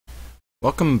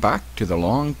Welcome back to the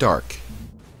Long Dark.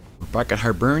 We're back at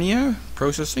Hibernia,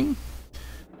 processing.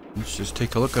 Let's just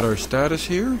take a look at our status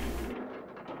here.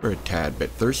 We're a tad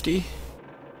bit thirsty.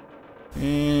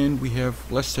 And we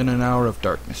have less than an hour of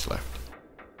darkness left.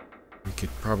 We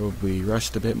could probably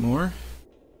rest a bit more.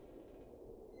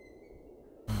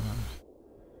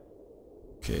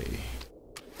 Okay.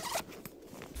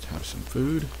 Let's have some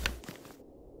food.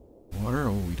 Water.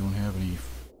 Oh, we don't have any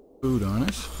food on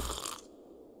us.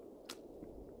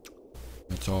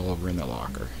 It's all over in the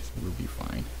locker, so we'll be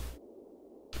fine.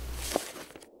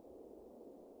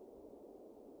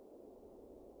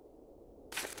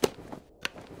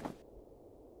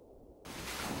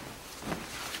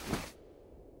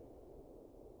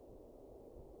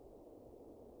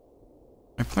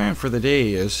 My plan for the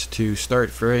day is to start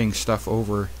ferrying stuff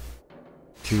over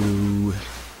to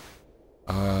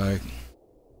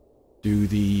do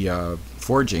the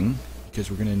forging, because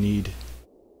we're gonna need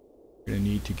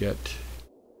to get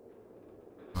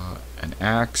an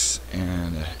axe,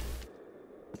 and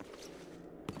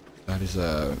that is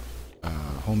a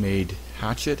homemade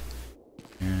hatchet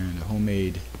and a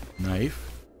homemade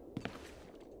knife.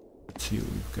 Let's see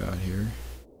what we've got here.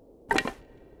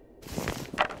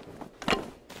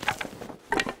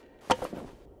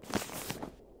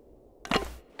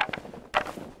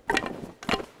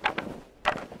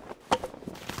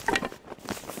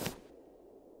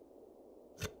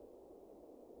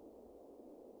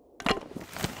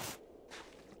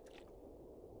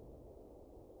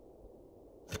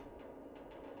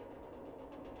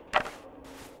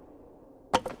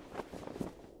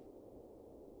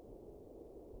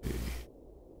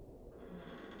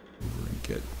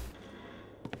 Get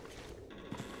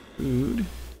food.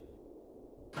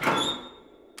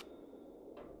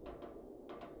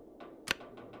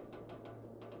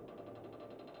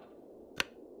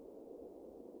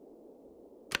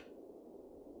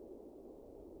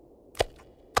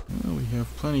 Well, we have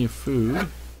plenty of food.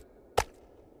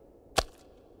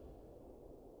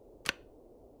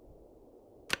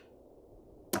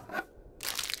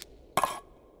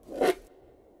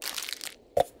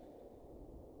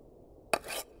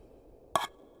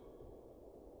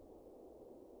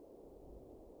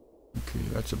 Okay,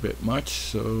 that's a bit much,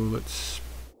 so let's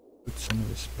put some of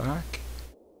this back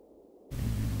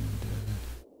and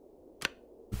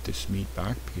put this meat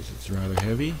back because it's rather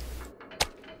heavy.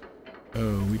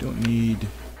 Oh, we don't need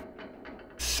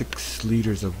 6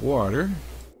 liters of water,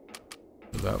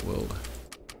 so that will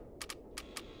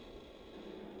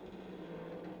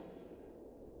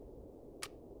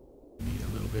need a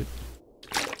little bit.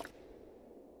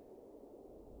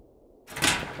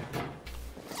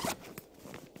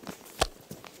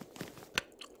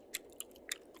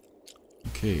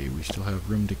 Okay, we still have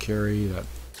room to carry that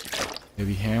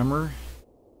heavy hammer.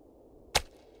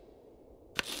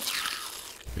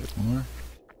 A bit more.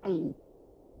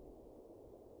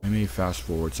 I may fast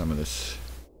forward some of this.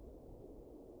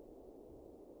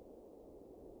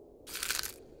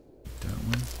 That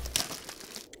one.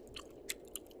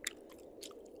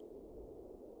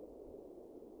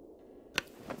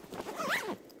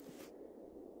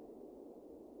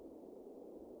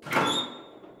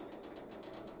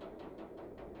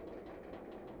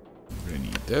 We're gonna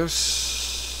need this.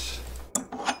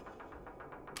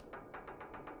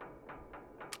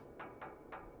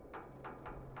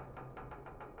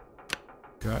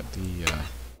 Got the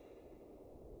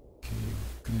okay,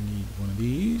 we're gonna need one of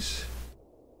these.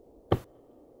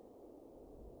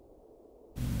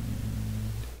 And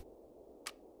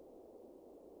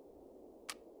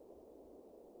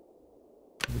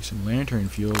maybe some lantern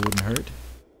fuel wouldn't hurt.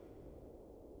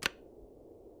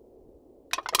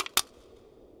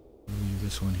 Leave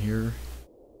this one here.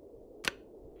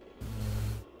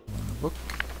 Want a book.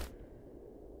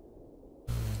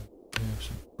 We have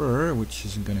some fur, which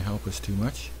isn't going to help us too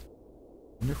much.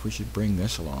 I wonder if we should bring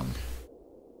this along.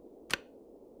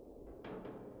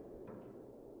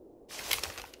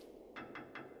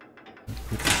 Let's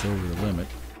put this over the limit.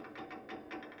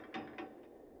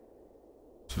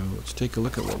 So let's take a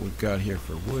look at what we've got here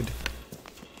for wood.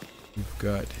 We've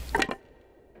got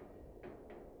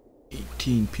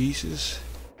 18 pieces,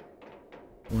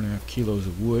 4.5 kilos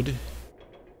of wood.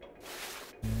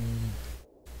 And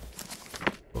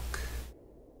book.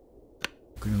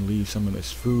 I'm gonna leave some of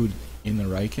this food in the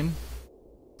Riken.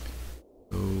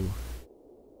 So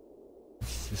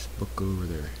let's just book over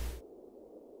there.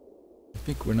 I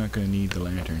think we're not gonna need the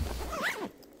lantern.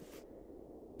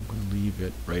 I'm gonna leave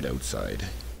it right outside.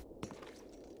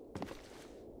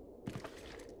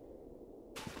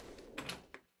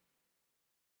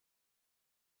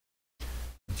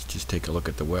 Let's just take a look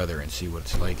at the weather and see what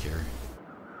it's like here.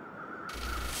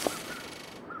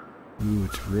 Ooh,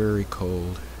 it's very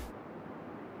cold.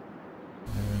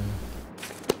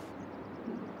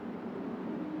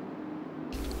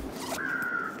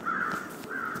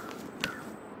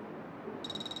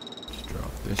 Let's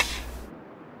drop this.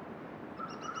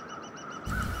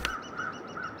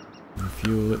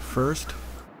 Refuel it first.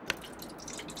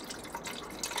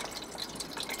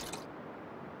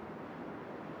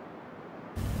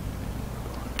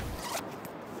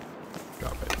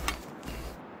 Drop it.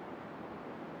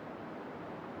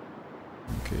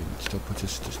 Okay, it still puts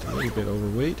us just a little bit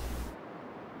overweight.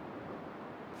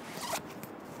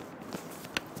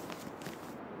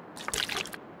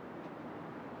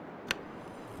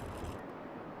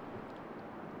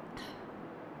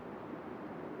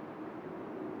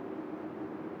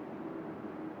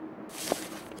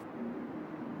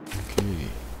 Okay.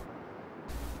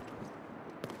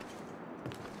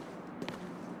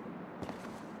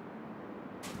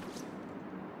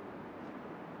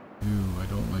 Ooh, I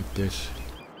don't like this.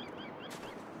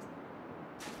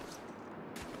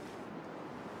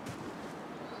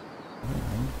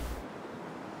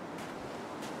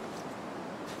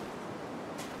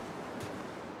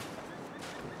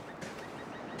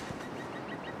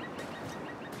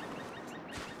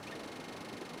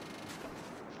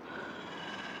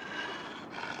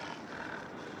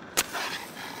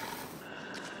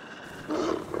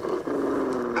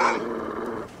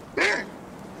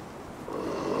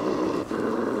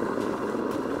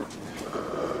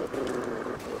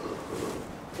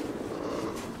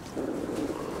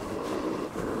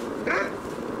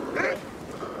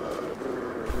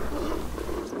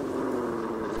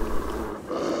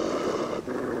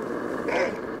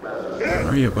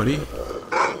 How are you, buddy?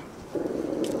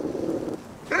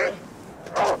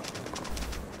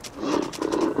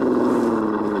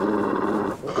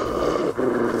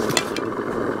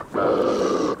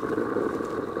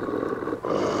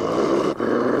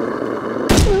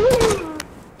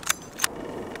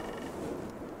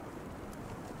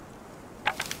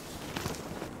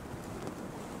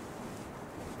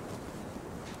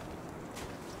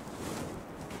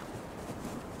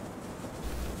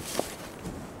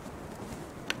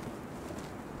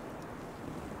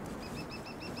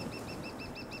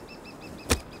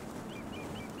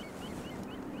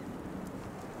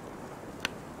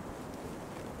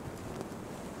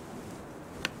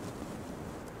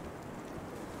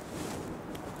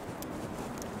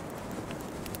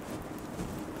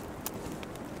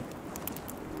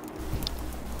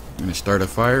 I'm going to start a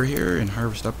fire here and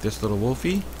harvest up this little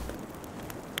wolfie.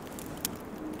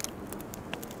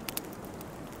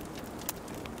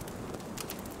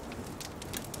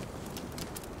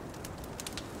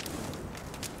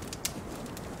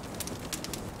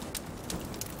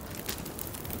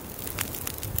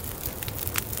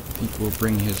 I think we'll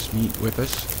bring his meat with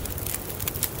us.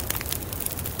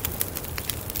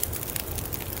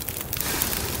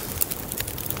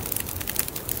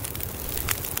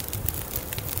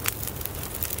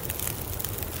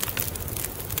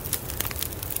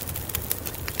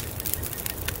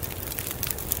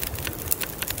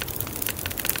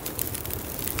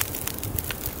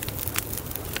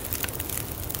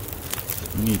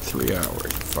 We need 3 hours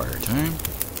of fire time.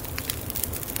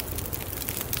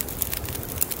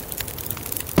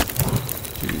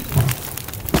 Two,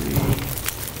 three.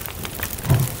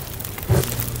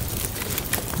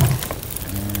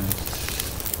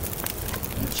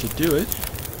 And that should do it.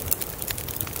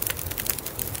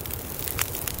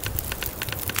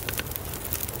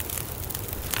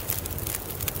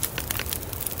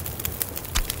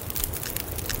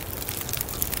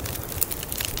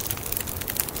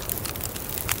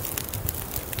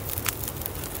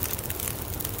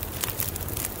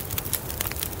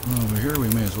 Over here, we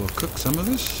may as well cook some of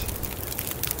this.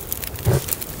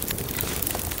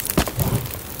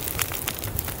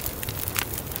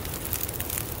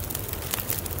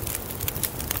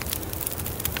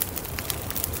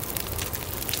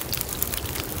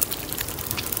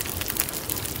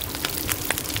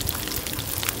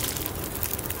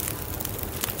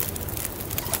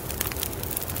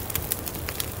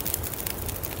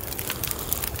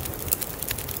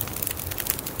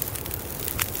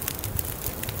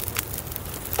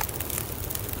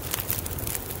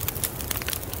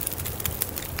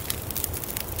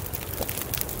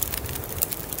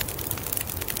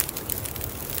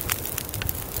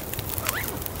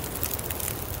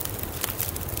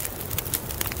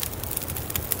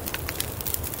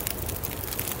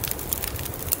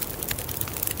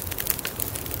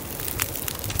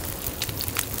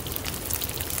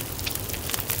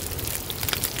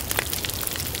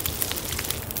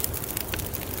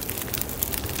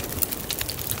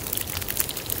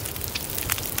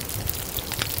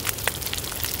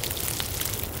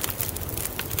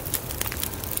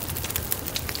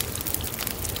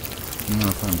 Now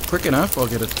if I'm quick enough, I'll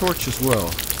get a torch as well.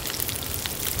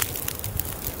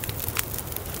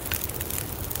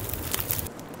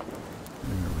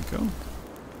 There we go.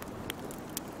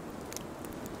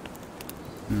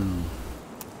 Now,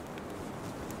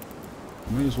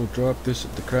 might as well drop this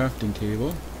at the crafting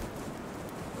table.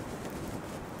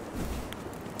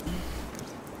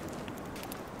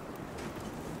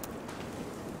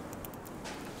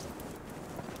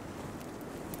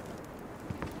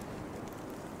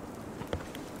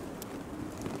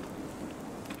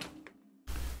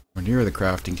 We're near the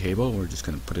crafting table, we're just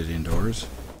going to put it indoors.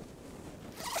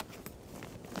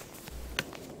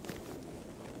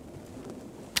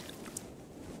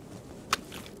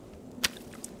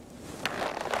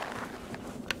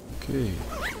 Okay.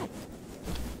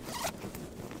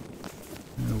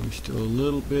 Now we're still a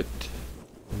little bit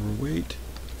overweight,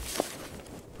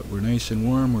 but we're nice and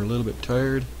warm, we're a little bit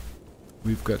tired.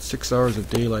 We've got 6 hours of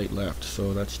daylight left,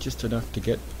 so that's just enough to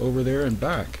get over there and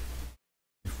back.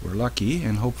 If we're lucky,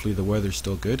 and hopefully the weather's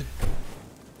still good.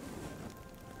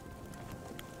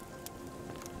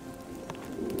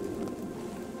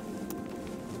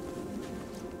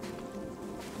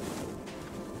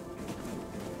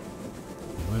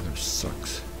 The weather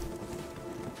sucks.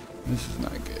 This is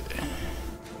not good.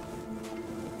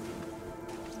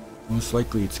 Most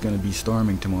likely it's going to be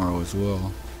storming tomorrow as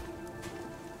well.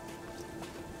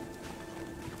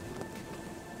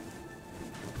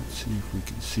 Let's see if we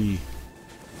can see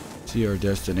our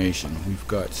destination. We've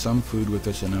got some food with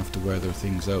us, enough to weather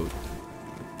things out.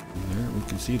 And there we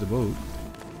can see the boat.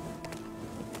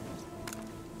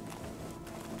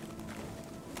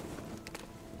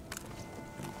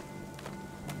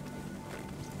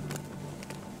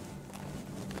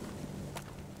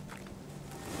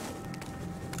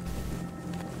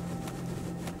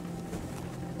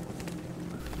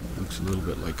 Looks a little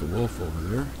bit like a wolf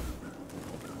over there.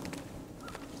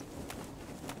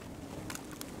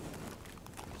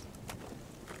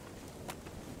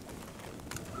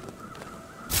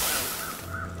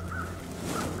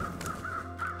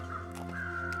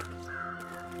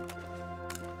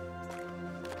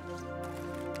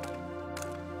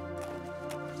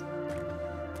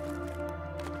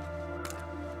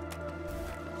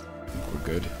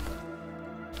 Good.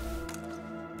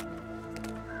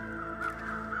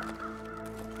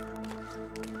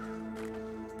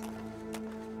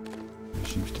 There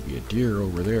seems to be a deer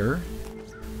over there.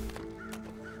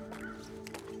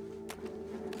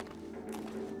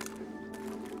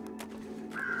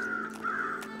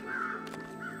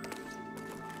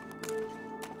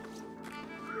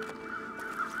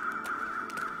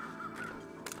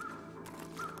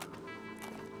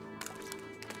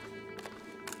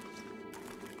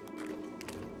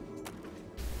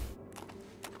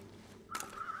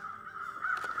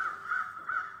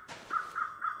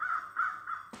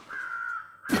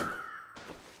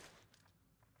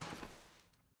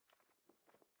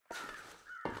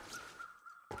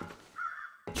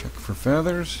 Check for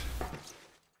feathers.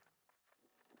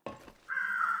 Not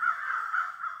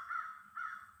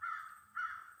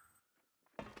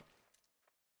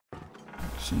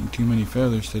seeing too many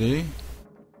feathers today.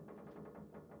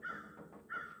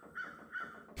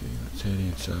 Okay, let's head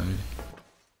inside.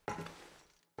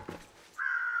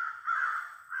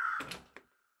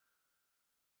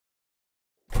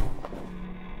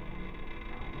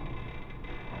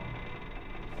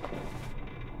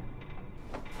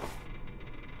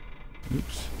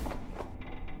 Oops.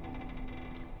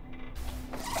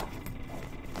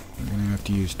 We're gonna have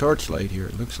to use torchlight here,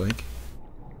 it looks like.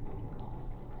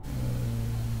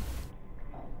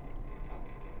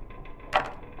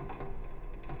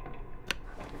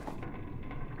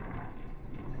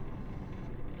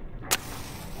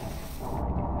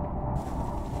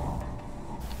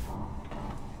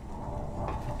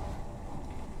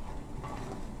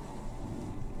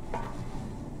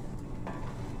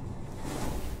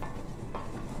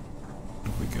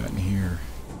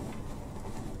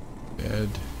 Bed.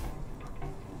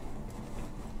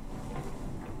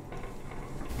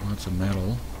 Lots of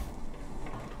metal.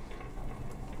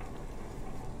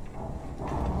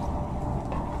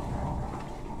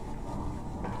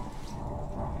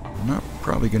 We're not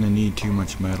probably going to need too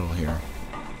much metal here.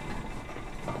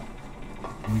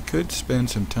 We could spend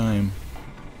some time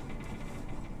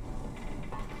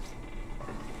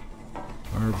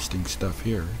harvesting stuff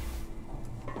here.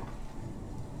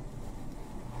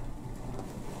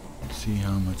 See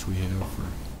how much we have for.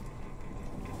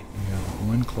 We have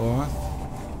one cloth.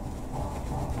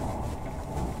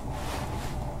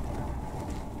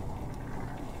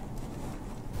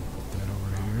 Put that over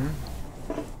here.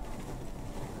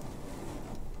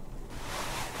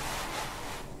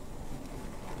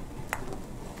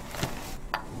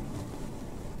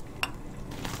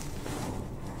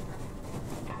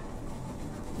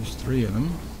 There's 3 of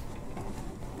them.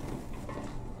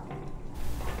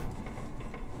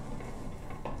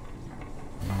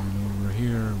 And over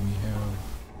here we have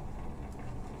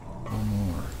one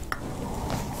more.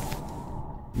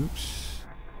 Oops.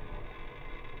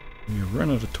 We have run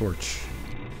out of torch.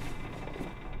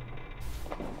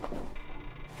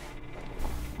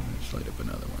 Let's light up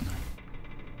another one.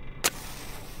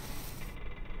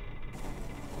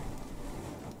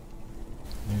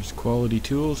 There's quality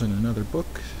tools and another book.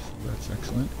 So that's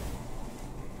excellent.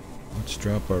 Let's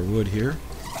drop our wood here.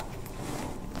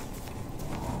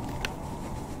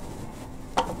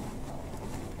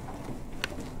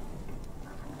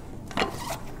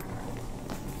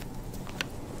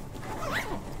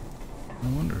 I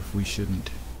wonder if we shouldn't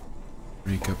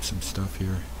break up some stuff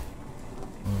here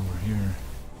while we're here.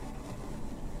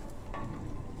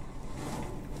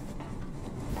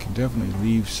 We can definitely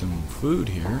leave some food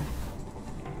here.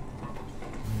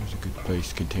 There's a good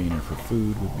place container for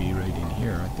food would be right in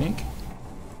here, I think.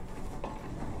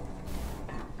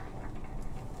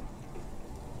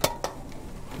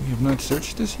 We have not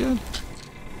searched this yet?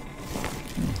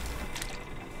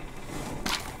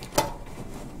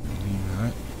 Leave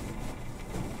that.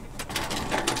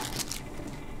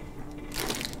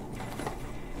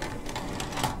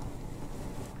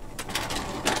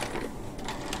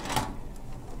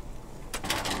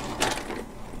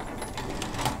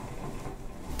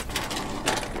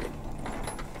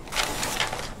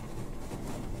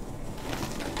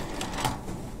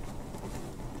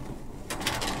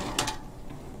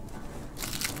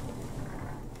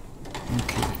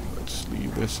 Okay, let's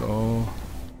leave this all,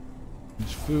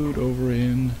 this food over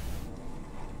in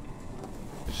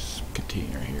this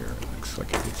container here. Looks like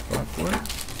a good spot for it.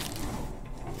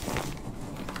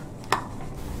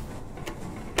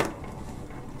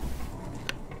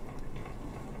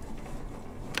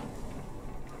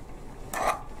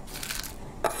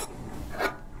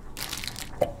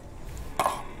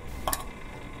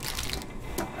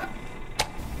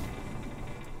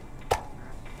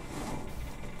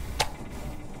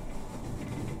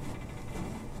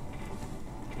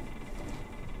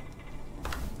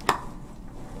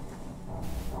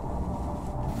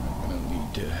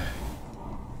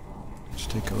 Let's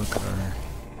take a look at our...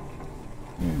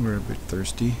 we're a bit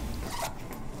thirsty.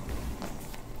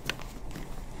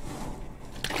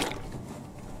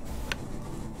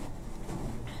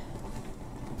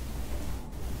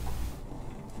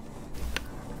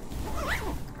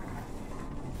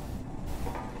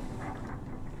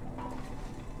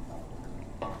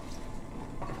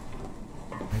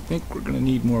 I think we're going to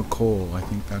need more coal. I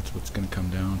think that's what's going to come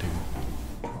down to.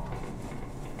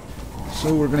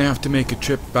 So we're going to have to make a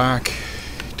trip back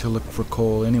to look for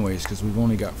coal anyways, because we've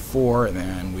only got 4 and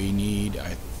then we need,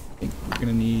 I think we're going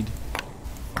to need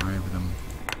 5 of them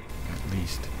at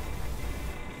least.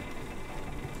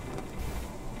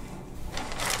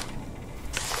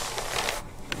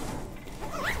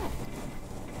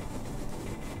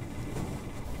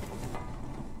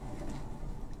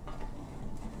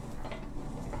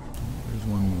 There's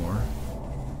one more.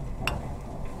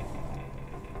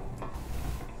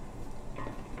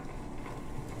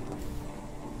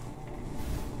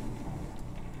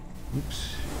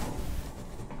 Oops.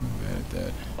 I'm bad at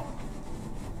that.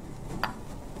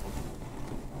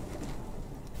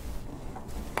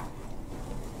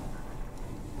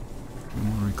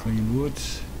 More reclaimed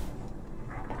woods.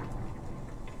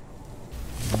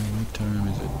 What time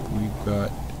is it? We've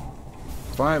got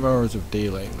 5 hours of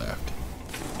daylight left.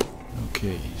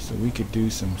 Okay, so we could do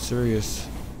some serious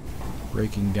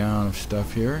breaking down of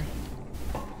stuff here.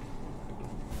 I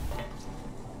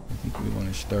think we want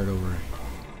to start over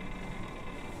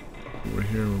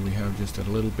here where we have just a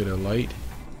little bit of light,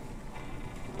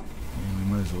 and we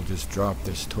might as well just drop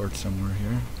this torch somewhere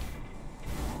here.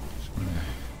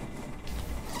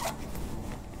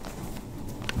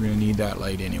 We're gonna need that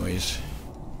light anyways.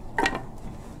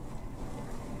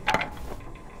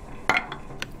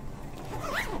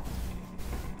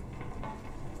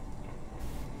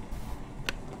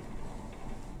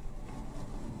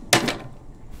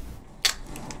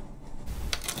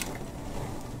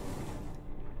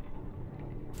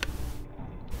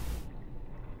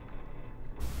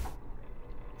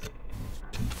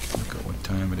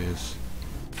 Time it is.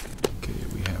 Okay,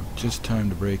 we have just time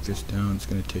to break this down. It's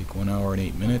going to take 1 hour and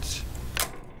 8 minutes.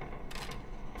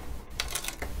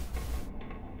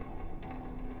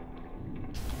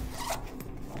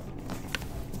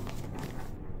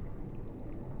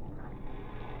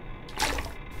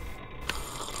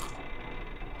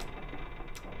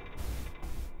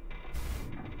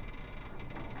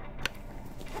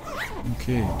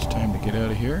 Okay, it's time to get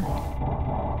out of here.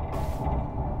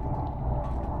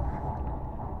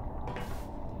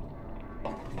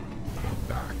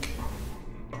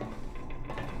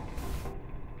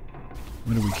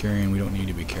 What are we carrying? We don't need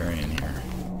to be carrying here.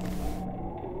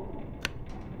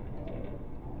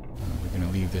 We're going to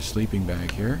leave this sleeping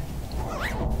bag here.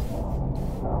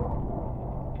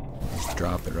 Let's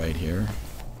drop it right here.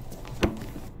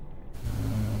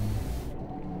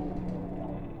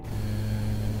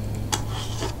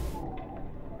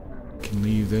 Can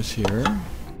leave this here.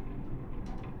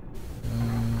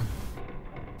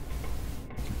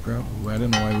 Probably, I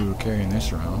don't know why we were carrying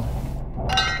this around.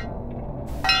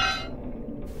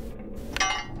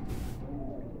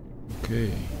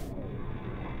 Okay.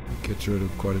 Gets rid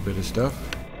of quite a bit of stuff.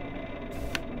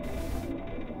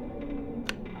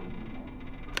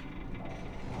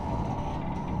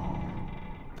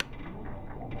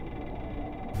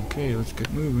 Okay, let's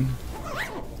get moving.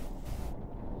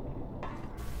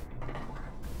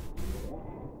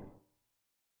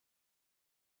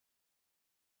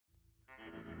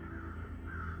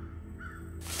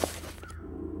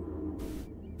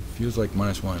 Feels like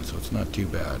 -1, so it's not too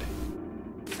bad.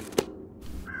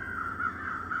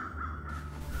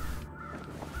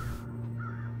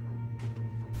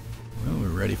 Well, we're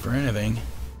ready for anything.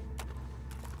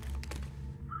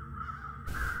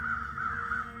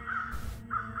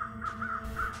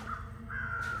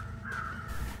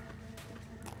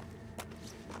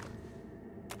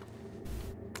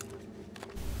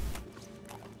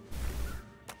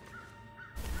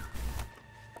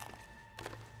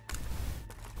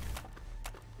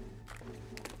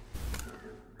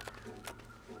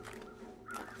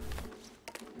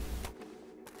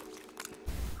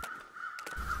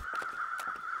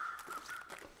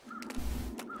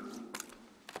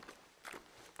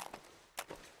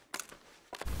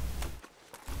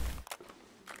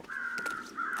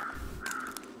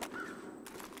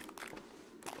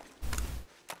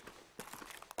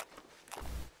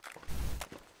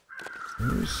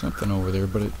 There's something over there,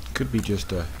 but it could be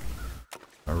just a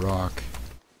rock.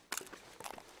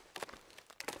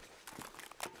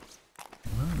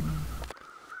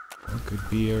 Well, it could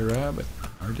be a rabbit.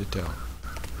 Hard to tell.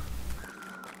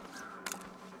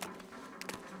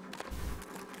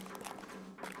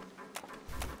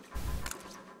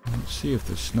 Let's see if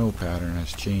the snow pattern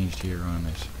has changed here on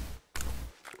this.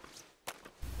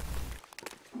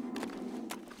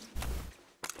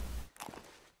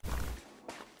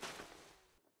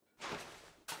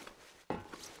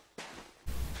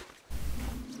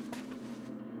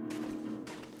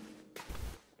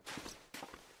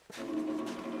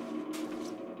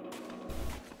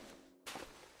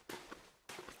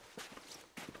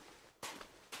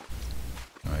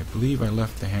 I believe I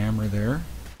left the hammer there.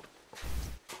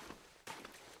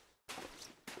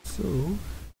 So,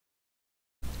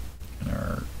 and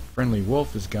our friendly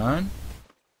wolf is gone.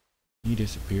 He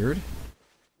disappeared.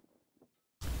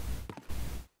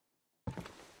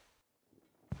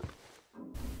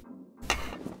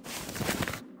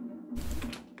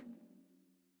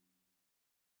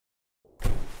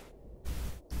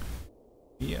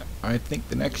 Yeah, I think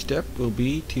the next step will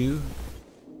be to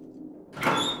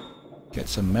get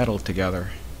some metal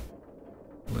together.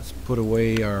 Let's put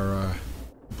away our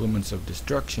implements of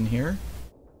destruction here.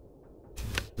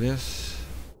 This.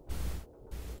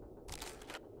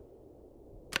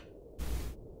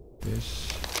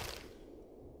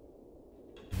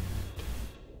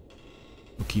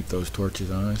 We'll keep those torches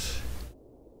on us.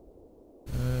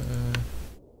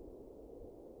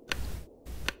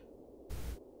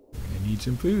 I need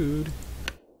some food.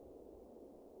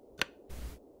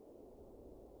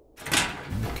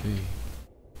 Okay.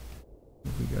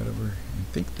 What we got over? I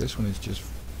think this one is just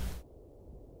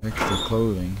extra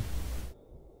clothing.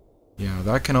 Yeah,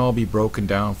 that can all be broken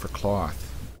down for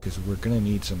cloth, because we're gonna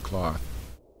need some cloth.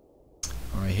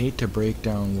 I hate to break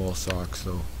down wool socks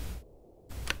though.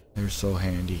 They're so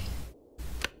handy.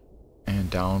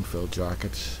 And downfill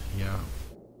jackets, yeah.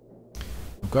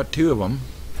 I've got 2 of them.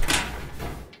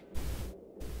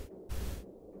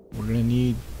 We're gonna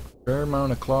need a fair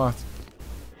amount of cloth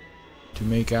to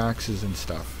make axes and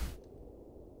stuff.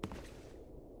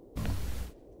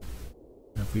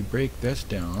 If we break this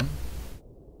down,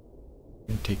 it's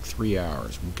gonna take 3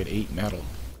 hours. We'll get 8 metal.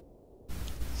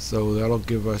 So that'll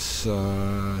give us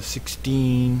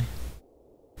 16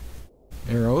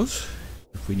 arrows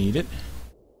if we need it.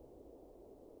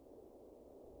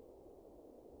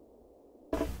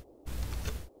 I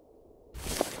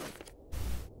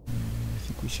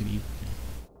think we should eat.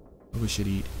 We should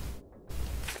eat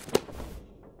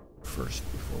first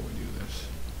before we do this.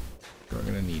 We're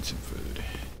gonna need some food.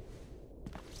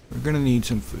 We're gonna need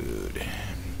some food.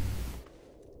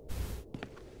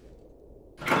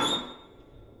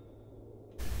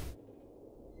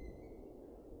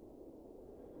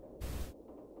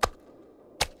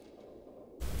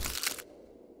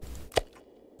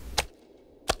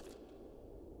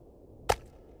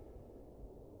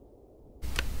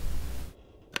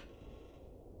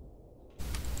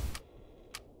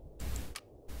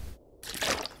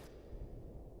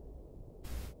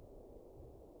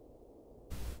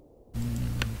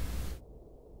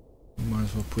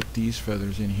 as well put these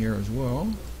feathers in here as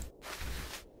well.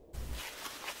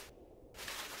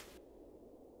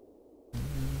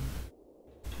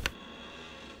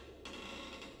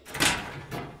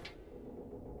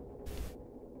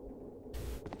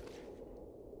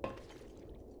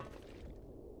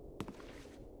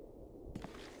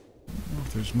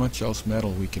 If there's much else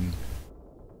metal we can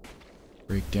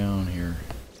break down here.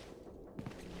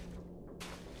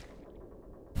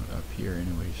 Not up here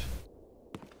anyways.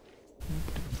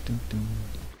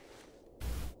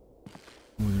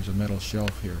 Oh, there's a metal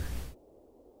shelf here.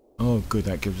 Oh good,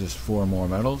 that gives us 4 more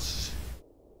metals.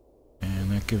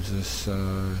 And that gives us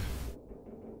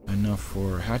enough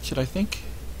for hatchet, I think.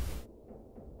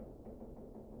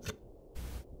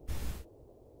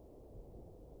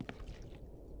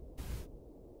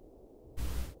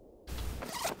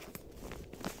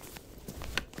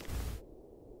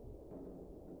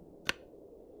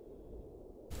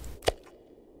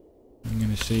 I'm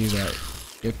gonna save that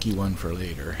icky one for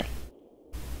later.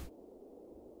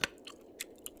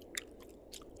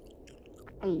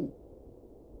 We're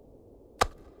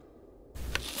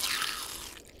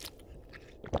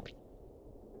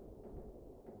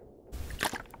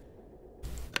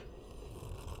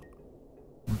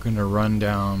gonna run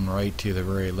down right to the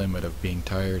very limit of being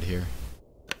tired here.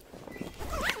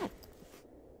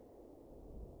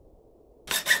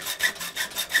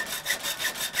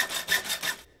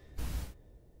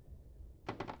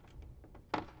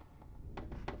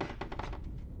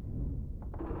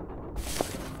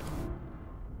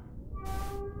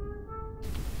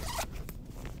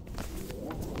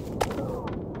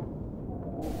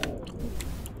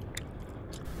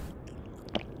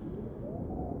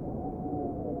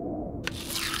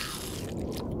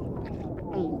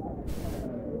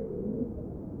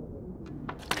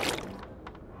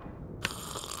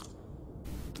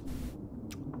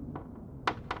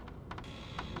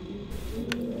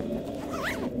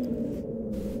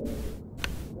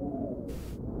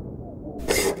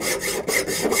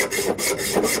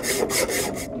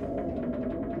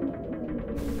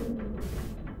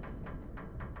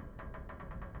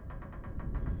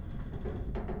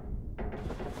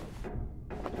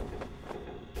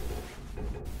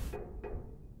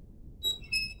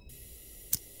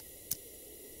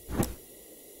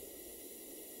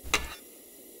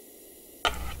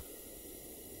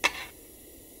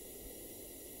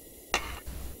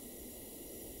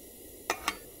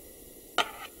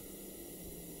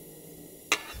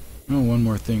 Oh, one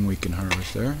more thing we can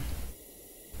harvest there.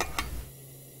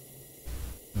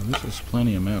 Now this is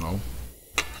plenty of metal.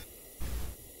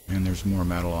 And there's more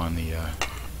metal on the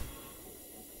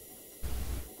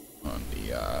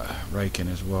Riken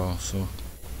as well, so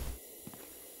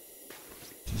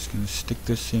just gonna stick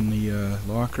this in the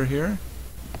locker here.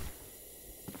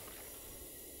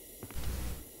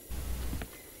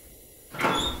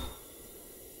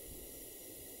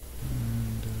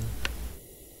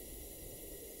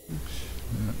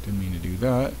 Didn't mean to do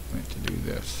that. Meant to do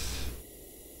this.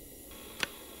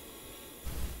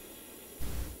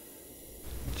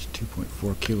 It's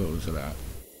 2.4 kilos of that.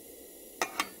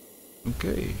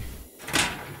 Okay.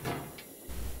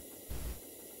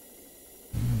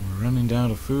 We're running down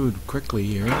to food quickly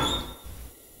here. Yeah,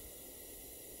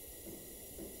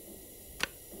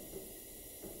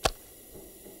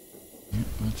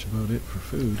 that's about it for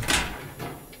food.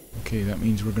 Okay, that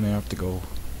means we're gonna have to go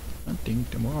hunting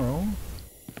tomorrow.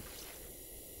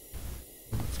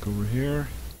 Let's go over here,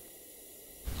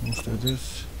 most of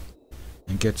this,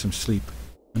 and get some sleep.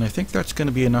 And I think that's going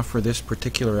to be enough for this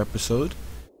particular episode.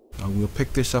 We'll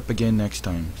pick this up again next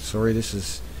time. Sorry, this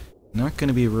is not going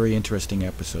to be a very interesting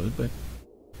episode, but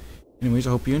anyways,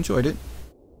 I hope you enjoyed it.